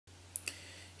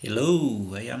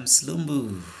Hello, I am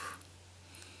Slumbu.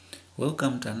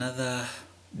 Welcome to another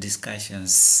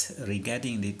discussions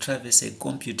regarding the Traverse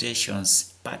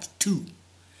Computations Part 2.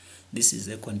 This is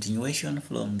a continuation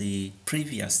from the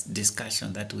previous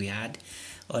discussion that we had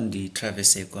on the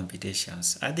Traverse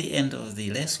Computations. At the end of the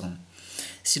lesson,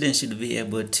 students should be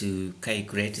able to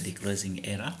calculate the closing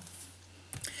error,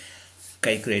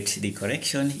 calculate the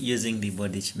correction using the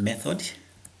Bodice method,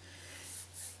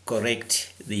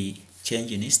 correct the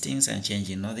change in listings and change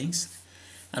in nothings,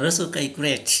 and also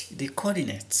calculate the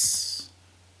coordinates.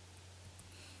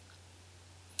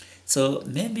 So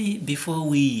maybe before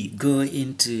we go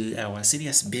into our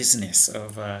serious business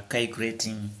of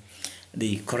calculating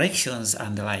the corrections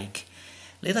and the like,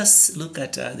 let us look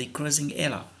at the closing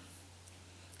error,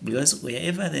 because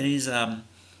wherever there is a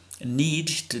need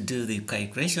to do the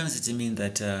calculations, it means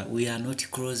that we are not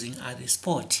closing at the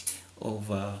spot of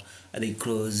the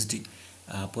closed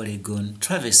polygon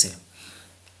traverse.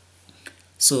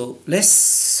 So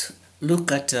let's look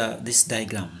at this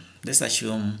diagram. Let's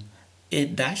assume A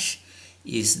dash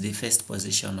is the first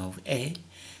position of A,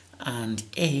 and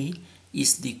A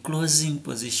is the closing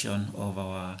position of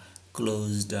our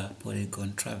closed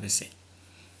polygon traverse.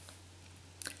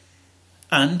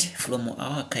 And from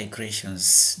our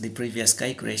calculations, the previous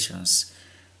calculations,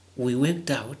 we worked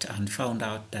out and found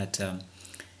out that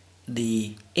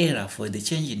the error for the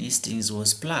change in listings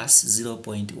was plus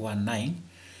 0.19,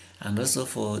 and also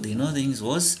for the nothings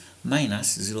was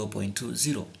minus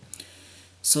 0.20.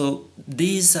 So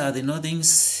these are the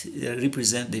nothings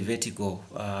represent the vertical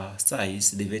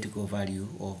size, the vertical value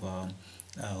of, or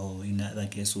in other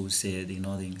case we'll say the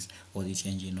nothings or the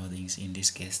change in nothings. In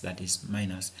this case, that is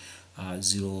minus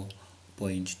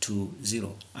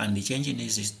 0.20, and the change in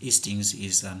listings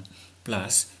is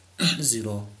plus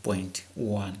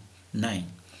 0.19.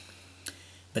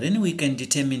 But then we can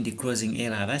determine the closing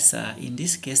error. That's in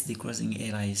this case, the closing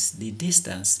error is the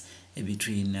distance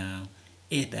between A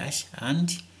dash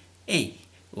and A,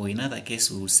 or in other case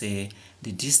we will say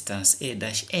the distance A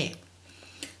dash A.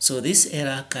 So this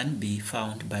error can be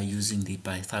found by using the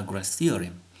Pythagoras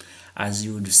theorem, as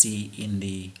you would see in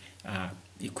the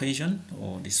equation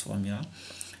or this formula.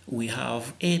 We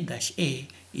have A dash A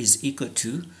is equal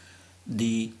to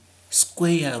the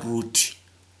square root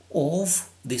of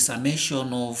the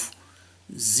summation of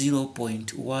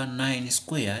 0.19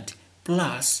 squared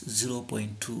plus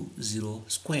 0.20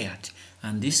 squared,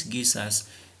 and this gives us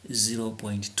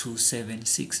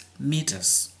 0.276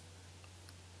 meters.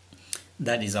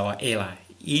 That is our error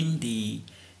in the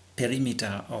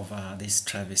perimeter of this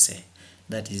traverse.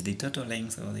 That is the total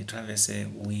length of the traverse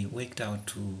we worked out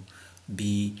to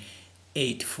be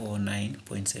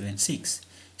 849.76.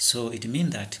 So it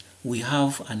means that we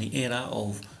have an error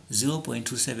of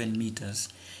 0.27 meters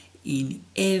in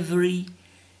every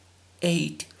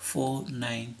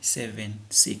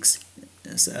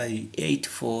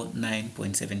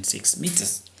 849.76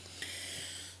 meters.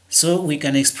 So we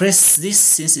can express this,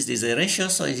 since it is a ratio,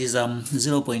 so it is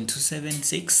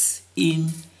 0.276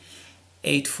 in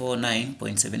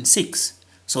 849.76.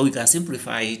 So we can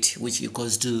simplify it, which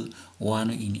equals to 1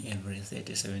 in every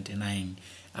 3079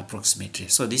 approximately.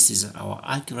 So this is our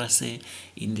accuracy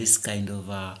in this kind of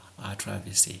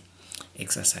traverse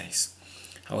exercise.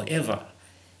 However,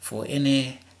 for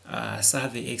any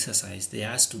survey exercise, there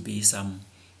has to be some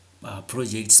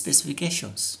project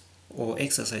specifications or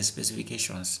exercise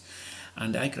specifications,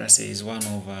 and accuracy is one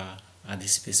of the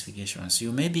specifications.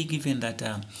 You may be given that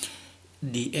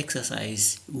the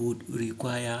exercise would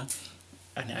require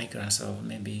an accuracy of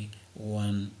maybe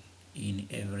 1 in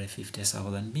every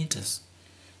 50,000 meters.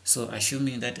 So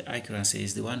assuming that accuracy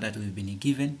is the one that we've been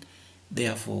given,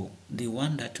 therefore the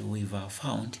one that we've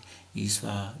found is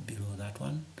far below that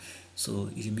one.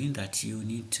 So it means that you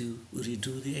need to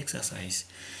redo the exercise.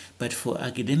 But for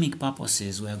academic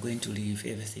purposes, we are going to leave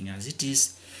everything as it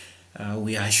is.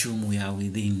 We assume we are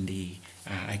within the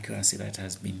accuracy that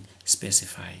has been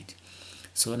specified.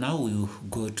 So now we'll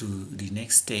go to the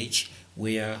next stage,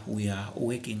 where we are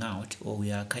working out, or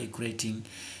we are calculating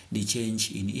the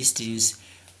change in listings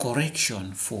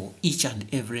correction for each and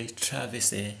every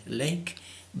traverse leg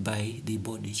by the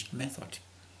Bodice method.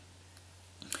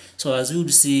 So as you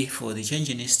would see, for the change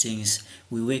in listings,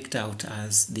 we worked out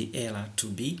as the error to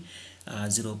be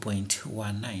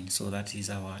 0.19. So that is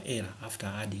our error after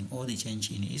adding all the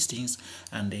change in listings,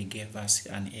 and they gave us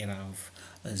an error of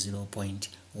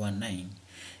 0.19.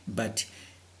 But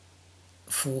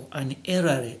for an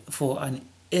errorless,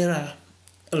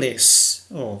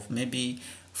 or maybe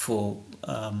for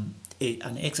an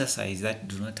exercise that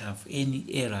do not have any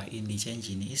error in the change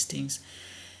in listings,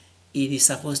 it is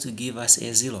supposed to give us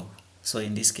a 0. So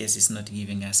in this case, it's not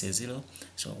giving us a 0.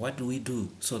 So what do we do?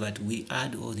 So that we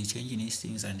add all the change in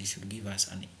instincts and it should give us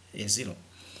a 0.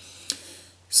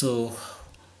 So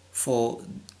for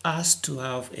us to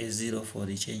have a 0 for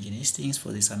the change in instincts,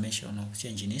 for the summation of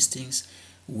change in instincts,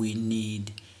 we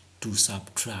need to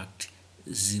subtract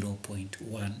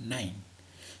 0.19.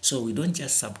 So we don't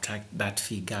just subtract that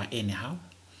figure anyhow.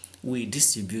 We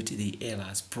distribute the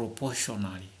errors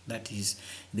proportionally. That is,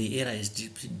 the error is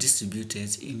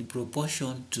distributed in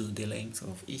proportion to the length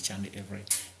of each and every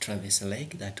traverse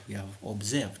leg that we have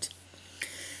observed.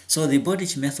 So the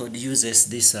Bowditch method uses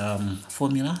this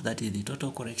formula, that is the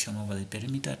total correction over the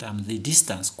perimeter times the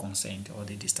distance constant, or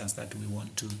the distance that we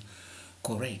want to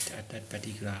correct at that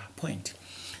particular point.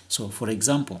 So for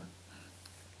example,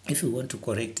 if we want to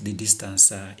correct the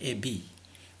distance AB,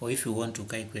 or if we want to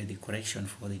calculate the correction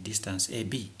for the distance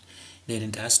AB, then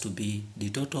it has to be the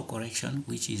total correction,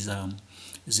 which is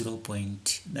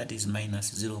that is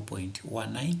minus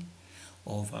 0.19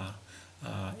 over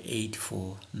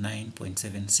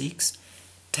 849.76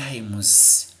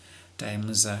 times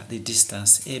the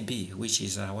distance AB, which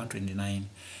is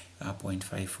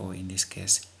 129.54 in this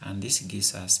case, and this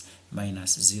gives us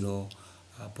minus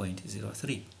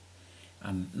 0.03.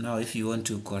 Now if you want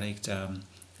to correct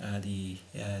the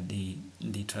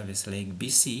traverse leg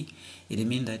BC, it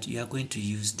means that you are going to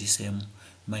use the same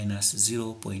minus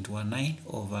 0.19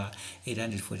 over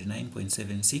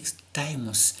 849.76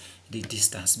 times the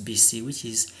distance BC, which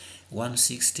is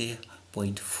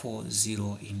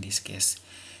 160.40 in this case.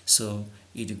 So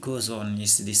it goes on,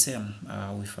 it's the same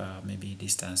with maybe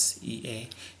distance EA.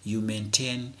 You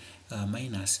maintain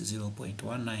minus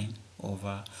 0.19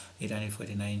 over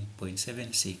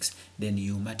 849.76, then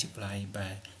you multiply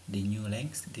by the new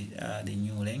length, the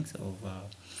new length of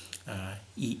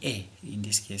EA, in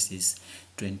this case is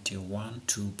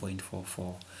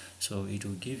 212.44. So it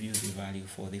will give you the value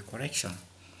for the correction.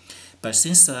 But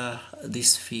since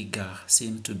this figure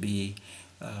seems to be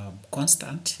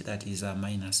constant, that is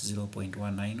minus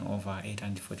 0.19 over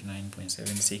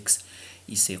 849.76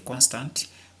 is a constant,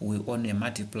 we only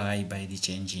multiply by the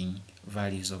changing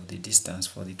values of the distance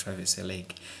for the traverse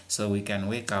leg. So we can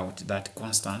work out that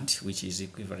constant, which is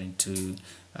equivalent to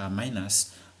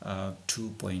minus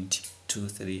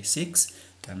 2.236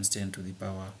 times 10 to the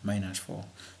power minus 4.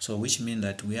 So which means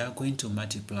that we are going to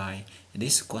multiply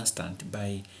this constant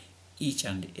by each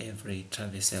and every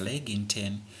traverse leg in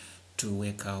 10 to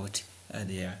work out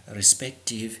their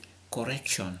respective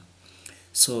correction.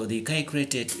 So the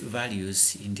calculated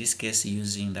values, in this case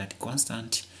using that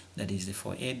constant, that is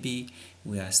for AB,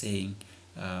 we are saying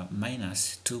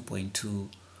minus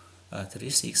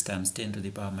 2.236 times 10 to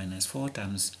the power minus 4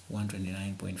 times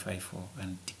 129.54,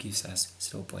 and it gives us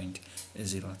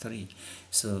 0.03.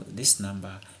 So this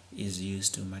number is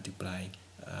used to multiply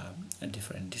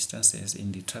different distances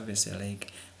in the traverse leg,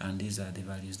 and these are the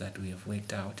values that we have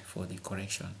worked out for the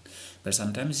correction. But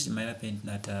sometimes it might happen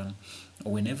that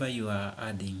whenever you are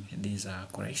adding these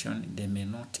correction, they may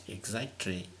not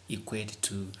exactly equate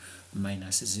to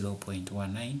minus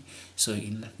 0.19. So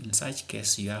in such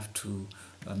case, you have to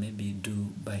maybe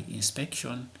do by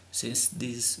inspection, since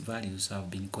these values have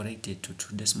been corrected to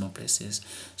 2 decimal places.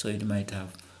 So it might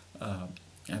have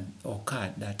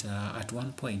occurred that at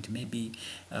one point maybe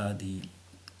the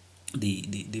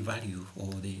value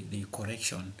or the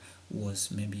correction was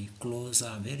maybe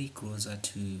very closer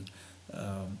to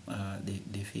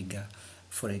the figure.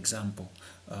 For example,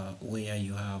 where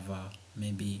you have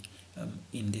maybe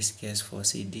in this case for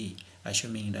CD,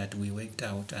 assuming that we worked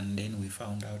out and then we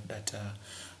found out that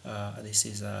this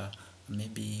is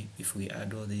maybe if we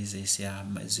add all these is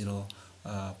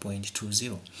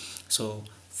 0.20. So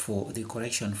for the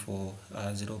correction for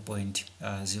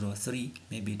 0.03,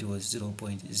 maybe it was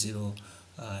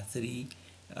 0.03,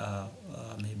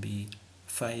 maybe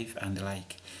 5 and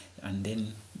like, and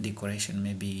then the correction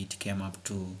maybe it came up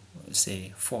to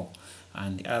say 4,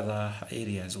 and other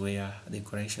areas where the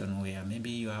correction where maybe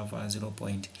you have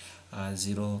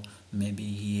 0.0, maybe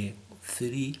here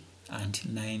 3 and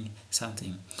 9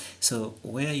 something. So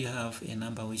where you have a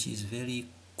number which is very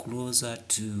closer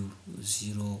to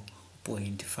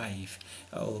 0.5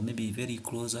 or maybe very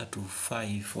closer to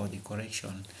 5 for the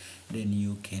correction, then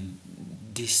you can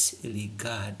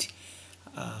disregard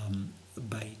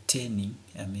by turning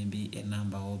maybe a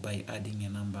number or by adding a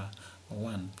number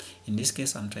 1. In this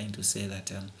case, I'm trying to say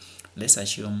that let's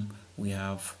assume we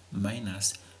have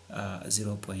minus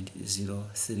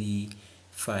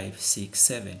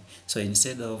 0.03567. So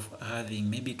instead of having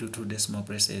maybe 2 decimal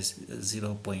places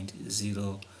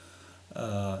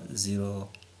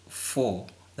 0.004,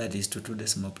 that is to 2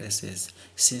 decimal places,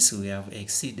 since we have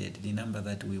exceeded the number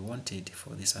that we wanted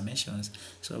for the summations,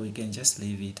 so we can just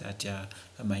leave it at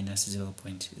minus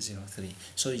 0.03.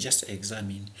 So you just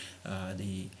examine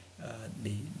the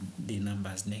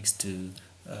numbers next to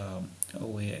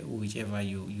whichever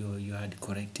you had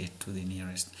corrected to the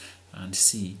nearest, and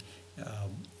see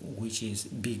which is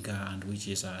bigger and which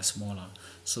is smaller.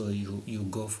 So you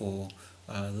go for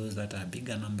those that are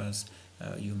bigger numbers.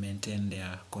 You maintain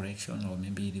their correction or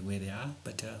maybe the way they are,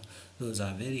 but those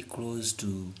are very close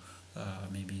to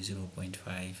maybe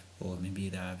 0.5, or maybe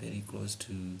they are very close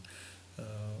to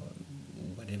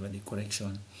whatever the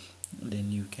correction,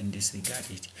 then you can disregard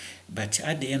it. But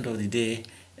at the end of the day,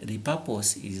 the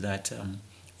purpose is that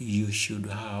you should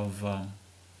have a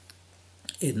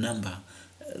number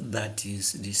that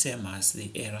is the same as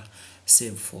the error,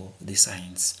 save for the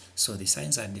signs. So the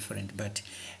signs are different, but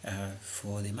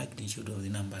for the magnitude of the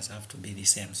numbers have to be the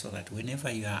same, so that whenever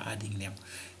you are adding them,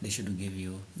 they should give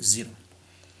you 0.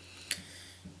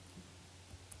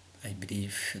 I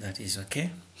believe that is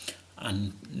okay.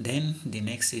 And then the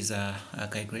next is a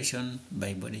calculation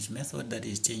by Bondage method, that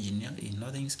is changing in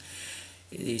nothings.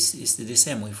 It's the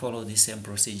same. We follow the same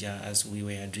procedure as we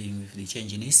were doing with the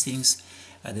change in things.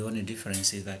 The only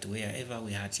difference is that wherever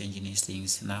we had change in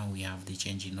things, now we have the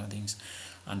change in nothings.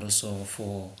 And also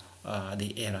for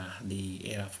the error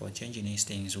for changing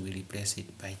things, we replace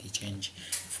it by the change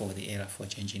for the error for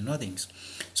changing nothings.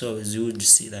 So as you would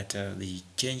see that the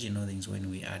change in nothings, when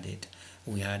we added,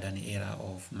 we had an error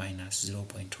of minus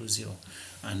 0.20,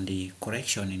 and the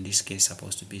correction in this case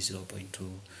supposed to be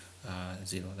 0.20,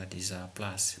 that is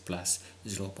plus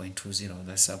 0.20.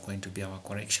 That's going to be our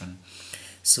correction.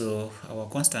 So our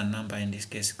constant number in this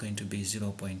case is going to be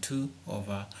 0.2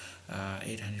 over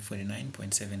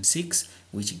 849.76,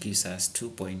 which gives us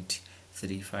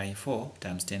 2.354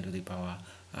 times 10 to the power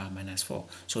minus 4.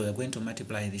 So we are going to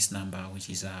multiply this number, which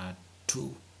is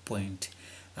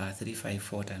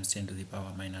 2.354 times 10 to the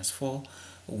power minus 4,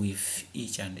 with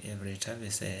each and every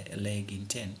traverse leg in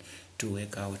 10 to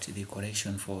work out the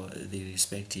correction for the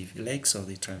respective legs of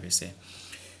the traverse.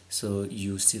 So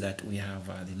you see that we have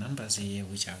the numbers here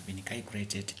which have been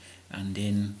calculated, and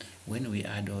then when we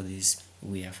add all these,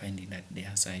 we are finding that the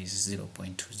answer is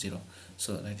 0.20.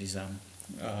 So that is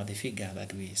the figure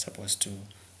that we are supposed to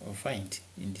find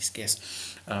in this case.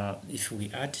 If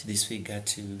we add this figure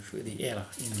to the error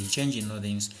in the change in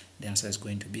nothings, the answer is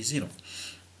going to be 0.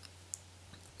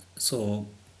 So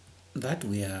that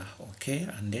we are okay,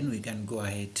 and then we can go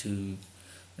ahead to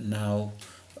now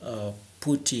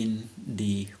put in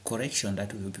the correction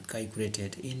that will be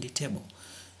calculated in the table.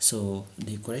 So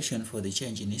the correction for the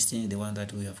change in thing, the one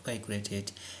that we have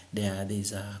calculated, there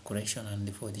is a correction,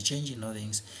 and for the change in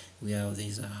nothings, we have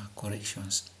these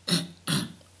corrections.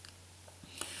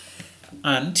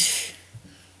 And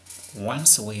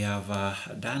once we have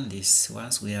done this,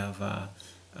 once we have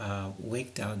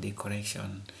worked out the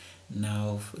correction,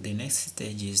 now the next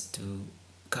stage is to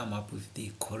come up with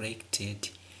the corrected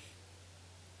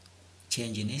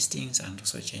change in things and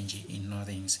also change in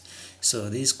nothings. So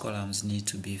these columns need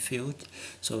to be filled.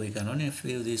 So we can only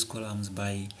fill these columns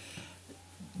by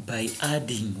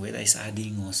adding, whether it's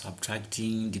adding or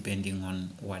subtracting, depending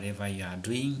on whatever you are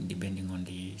doing, depending on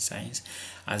the signs.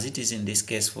 As it is in this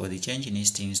case for the change in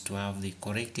things, to have the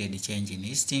corrected change in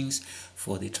things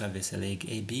for the traverse leg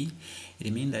AB,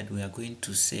 it means that we are going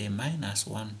to say minus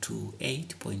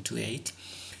 128.28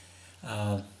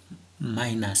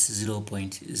 minus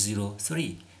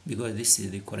 0.03, because this is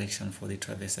the correction for the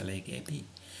traverse leg AB.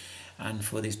 And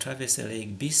for the traverse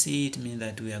leg BC, it means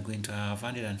that we are going to have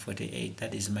 148,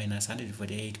 that is minus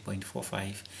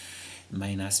 148.45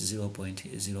 minus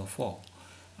 0.04.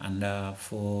 And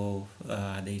for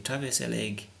the traverse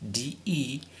leg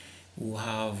DE, we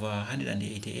have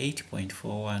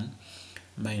 188.41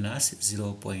 minus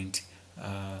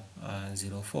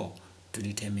 0.04 to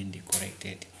determine the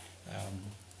corrected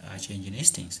change in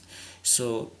things.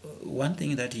 So one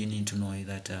thing that you need to know is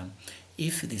that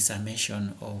if the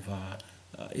summation of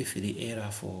if the error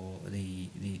for the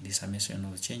summation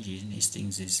of changes in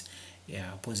things is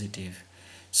positive,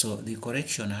 so the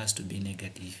correction has to be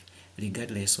negative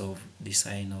regardless of the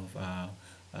sign of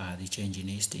the change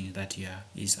in things that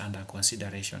is under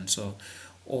consideration. So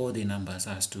all the numbers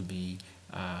has to be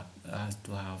has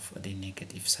to have the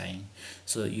negative sign.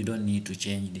 So you don't need to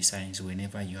change the signs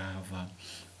whenever you have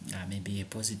maybe a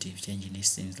positive change in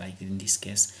these things. Like in this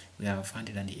case, we have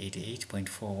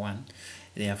 188.41.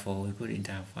 Therefore, we couldn't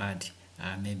have had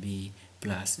maybe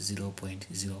plus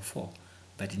 0.04.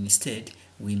 But instead,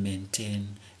 we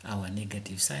maintain our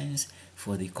negative signs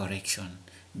for the correction.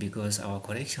 because our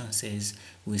correction says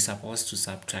we're supposed to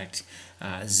subtract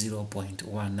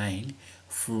 0.19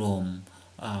 from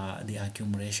the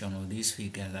accumulation of this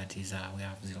figure, that is we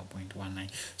have 0.19,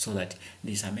 so that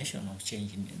the summation of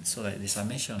change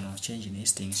in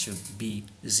these things should be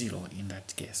 0 in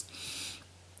that case.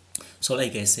 So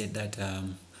like I said that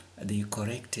the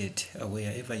corrected,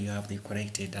 wherever you have the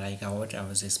corrected, like what I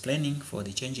was explaining for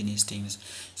the change in things,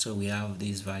 so we have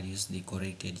these values, the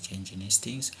corrected change in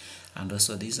things, and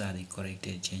also these are the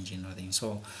corrected change in nothing.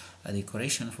 So the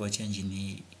correction for change in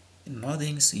the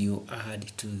nothings, you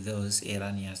add to those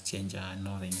erroneous change and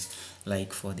nothings.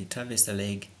 Like for the traverse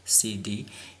leg CD,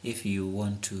 if you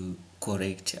want to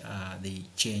correct the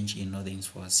change in nothings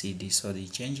for CD, so the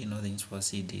change in nothings for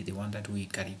CD, the one that we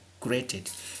calculated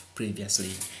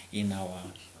previously in our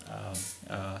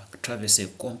traverse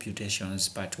computations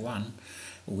part 1,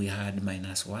 we had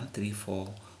minus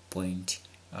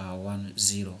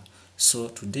 134.10. So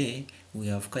today we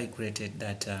have calculated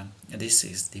that this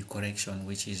is the correction,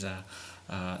 which is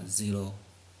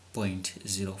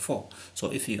 0.04.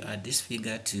 So if you add this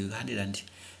figure to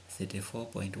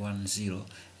 134.10,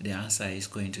 the answer is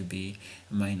going to be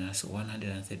minus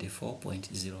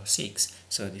 134.06.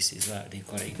 So this is the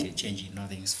corrected change in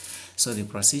nothings. So the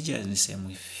procedure is the same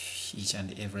with each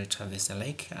and every traverse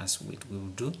leg as we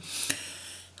will do.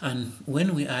 And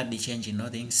when we add the change in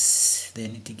nothings,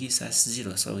 then it gives us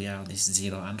 0. So we have this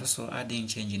 0, and also adding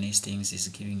change in these things is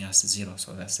giving us 0.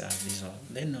 So that's 0.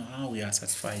 Then how we are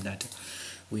satisfied that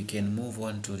we can move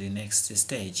on to the next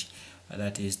stage,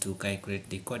 that is to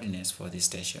calculate the coordinates for the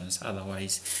stations.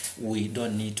 Otherwise, we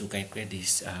don't need to calculate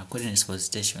these coordinates for the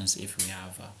stations if we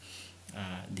have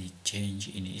the change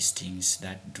in these things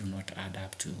that do not add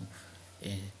up to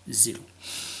 0.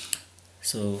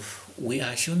 So we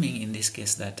are assuming in this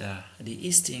case that the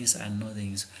eastings and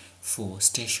northings for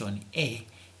station A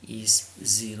is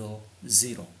 0,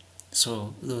 0.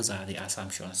 So those are the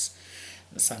assumptions.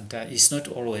 Sometimes it's not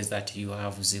always that you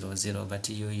have 0, 0, but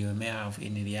you may have,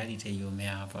 in reality, you may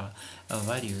have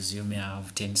values. You may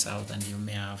have 10,000, you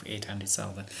may have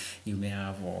 800,000, you may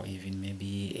have, or even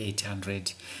maybe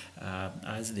 800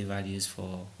 as the values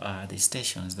for the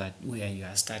stations that where you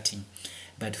are starting.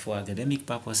 But for academic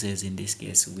purposes, in this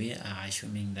case, we are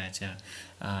assuming that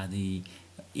the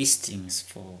eastings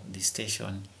for the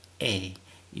station A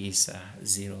is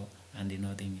 0 and the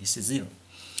northing is 0.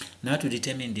 Now to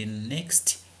determine the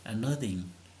next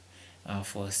northing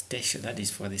for station, that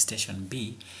is for the station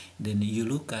B, then you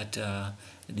look at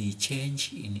the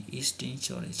change in eastings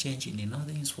or the change in the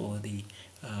northings for the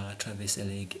traverse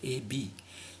leg AB.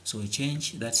 So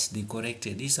change, that's the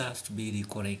corrected, this has to be the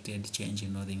corrected change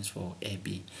in nothings for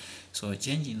AB. So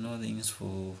change in nothings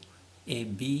for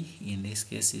AB in this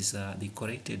case is the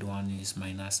corrected one is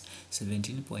minus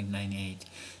 17.98.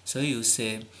 So you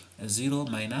say 0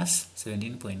 minus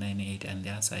 17.98, and the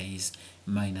answer is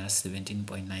minus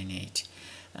 17.98.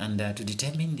 And to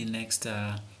determine the next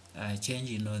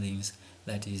change in nothings,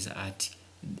 that is at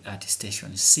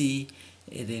station C,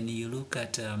 then you look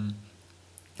at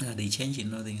the change in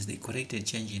nothings, the corrected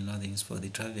change in nothings for the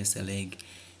traverse leg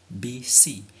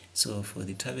BC. So for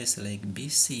the traverse leg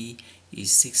BC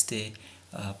is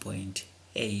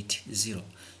 60.80.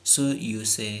 So you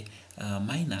say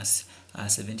minus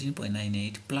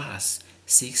 17.98 plus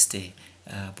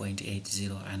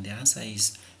 60.80, and the answer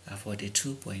is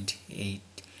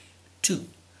 42.82.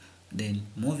 Then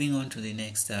moving on to the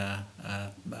next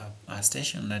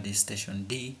station, that is station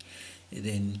D,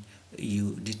 then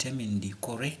you determine the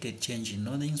corrected change in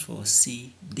nothings for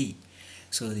CD.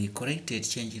 So the corrected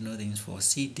change in nothings for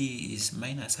CD is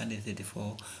minus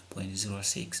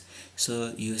 134.06.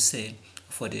 So you say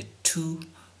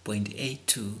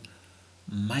 42.82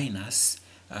 minus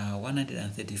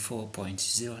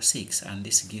 134.06, and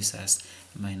this gives us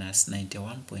minus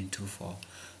 91.24.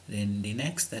 Then the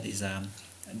next, that is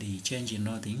the change in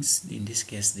nothings. In this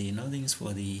case, the nothings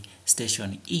for the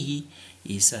station E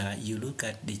is you look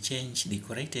at the change, the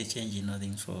corrected change in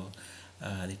nothings for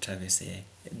the traverse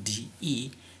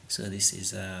DE. So this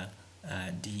is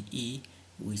DE,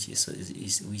 which is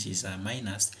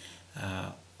minus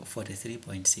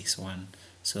 43.61.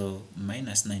 So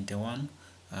minus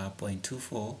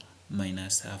 91.24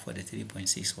 minus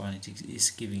 43.61, it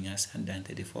is giving us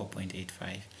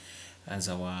 134.85 as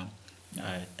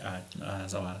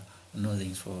our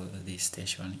nothings for the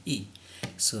station E.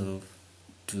 So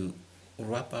to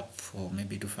wrap up, or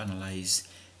maybe to finalize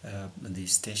the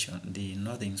station, the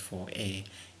nothings for A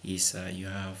is you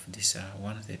have this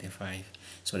 135,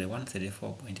 so the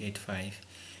 134.85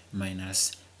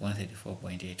 minus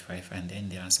 134.85, and then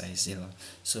the answer is 0.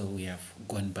 So we have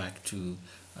gone back to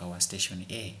our station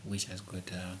A, which has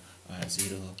got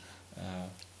zero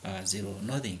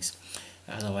nothings.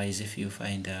 Otherwise, if you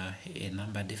find a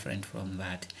number different from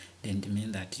that, then it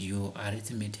means that your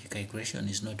arithmetic equation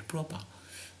is not proper.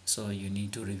 So you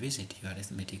need to revisit your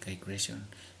arithmetic equation.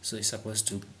 So it's supposed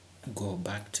to go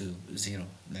back to 0.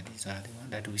 That is the one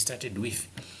that we started with.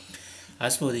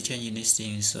 As for the change in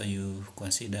listings, so you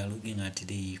consider looking at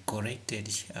the corrected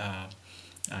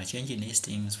change in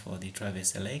listings for the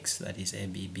traversal X, that is A,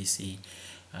 B, B, C,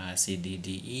 C, D,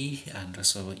 D, E, and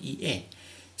also EA.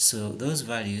 So those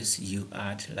values you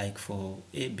add, like for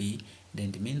AB, then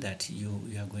it means that you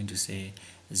are going to say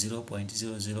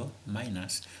 0.00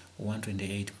 minus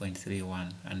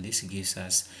 128.31, and this gives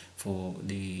us, for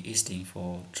the listing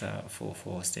for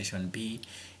station B,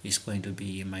 is going to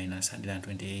be minus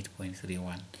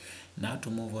 128.31. Now to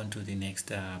move on to the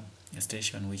next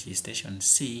station, which is station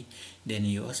C, then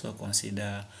you also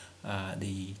consider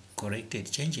the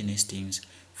corrected change in listings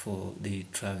for the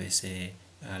traverse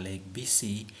leg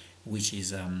BC, which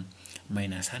is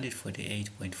minus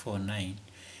 148.49.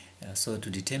 So to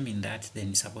determine that, then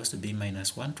it's supposed to be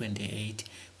minus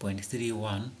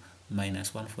 128.31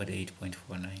 minus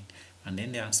 148.49, and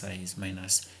then the answer is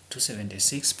minus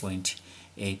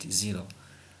 276.80.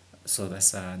 So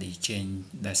that's the change,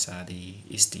 that's the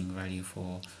listing value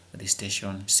for the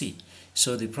station C.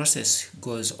 So the process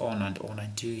goes on and on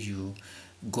until you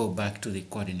go back to the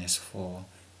coordinates for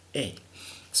A.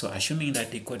 So assuming that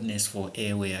the coordinates for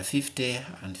A were 50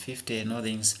 and 50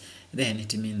 nothings, then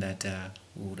it means that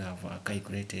we would have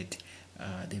calculated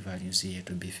the values here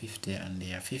to be 50 and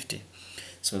they are 50.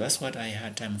 So that's what I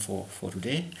had time for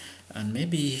today, and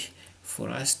maybe for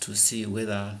us to see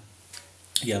whether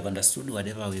you have understood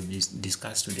whatever we've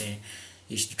discussed today,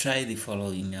 you should try the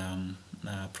following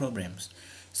problems.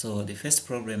 So the first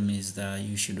problem is that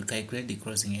you should calculate the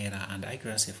crossing error and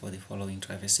accuracy for the following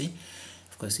traverse.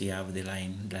 Of course, you have the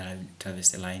line, the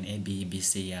traverse line A, B, B,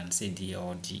 C, and C, D,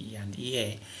 or D, and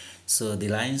EA. So the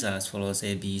lines are as follows.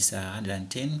 AB is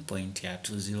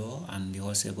 110.20, and the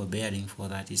whole circle bearing for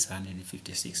that is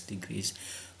 156 degrees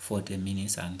 40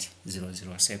 minutes and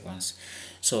 00 seconds.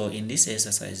 So in this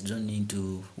exercise, don't need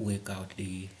to work out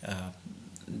the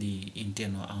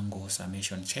internal angle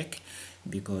summation check,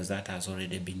 because that has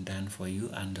already been done for you,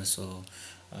 and also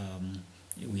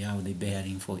we have the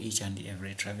bearing for each and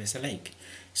every traverse leg.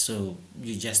 So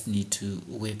you just need to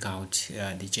work out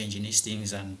the change in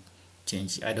listings and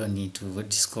change. I don't need to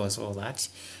discuss all that.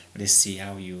 Let's see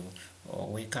how you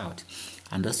work out.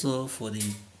 And also for the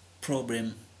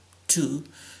problem 2,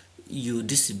 you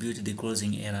distribute the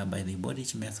crossing error by the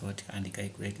Bodic method and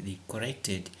calculate the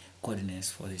corrected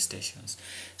coordinates for the stations.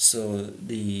 So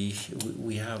we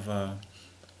have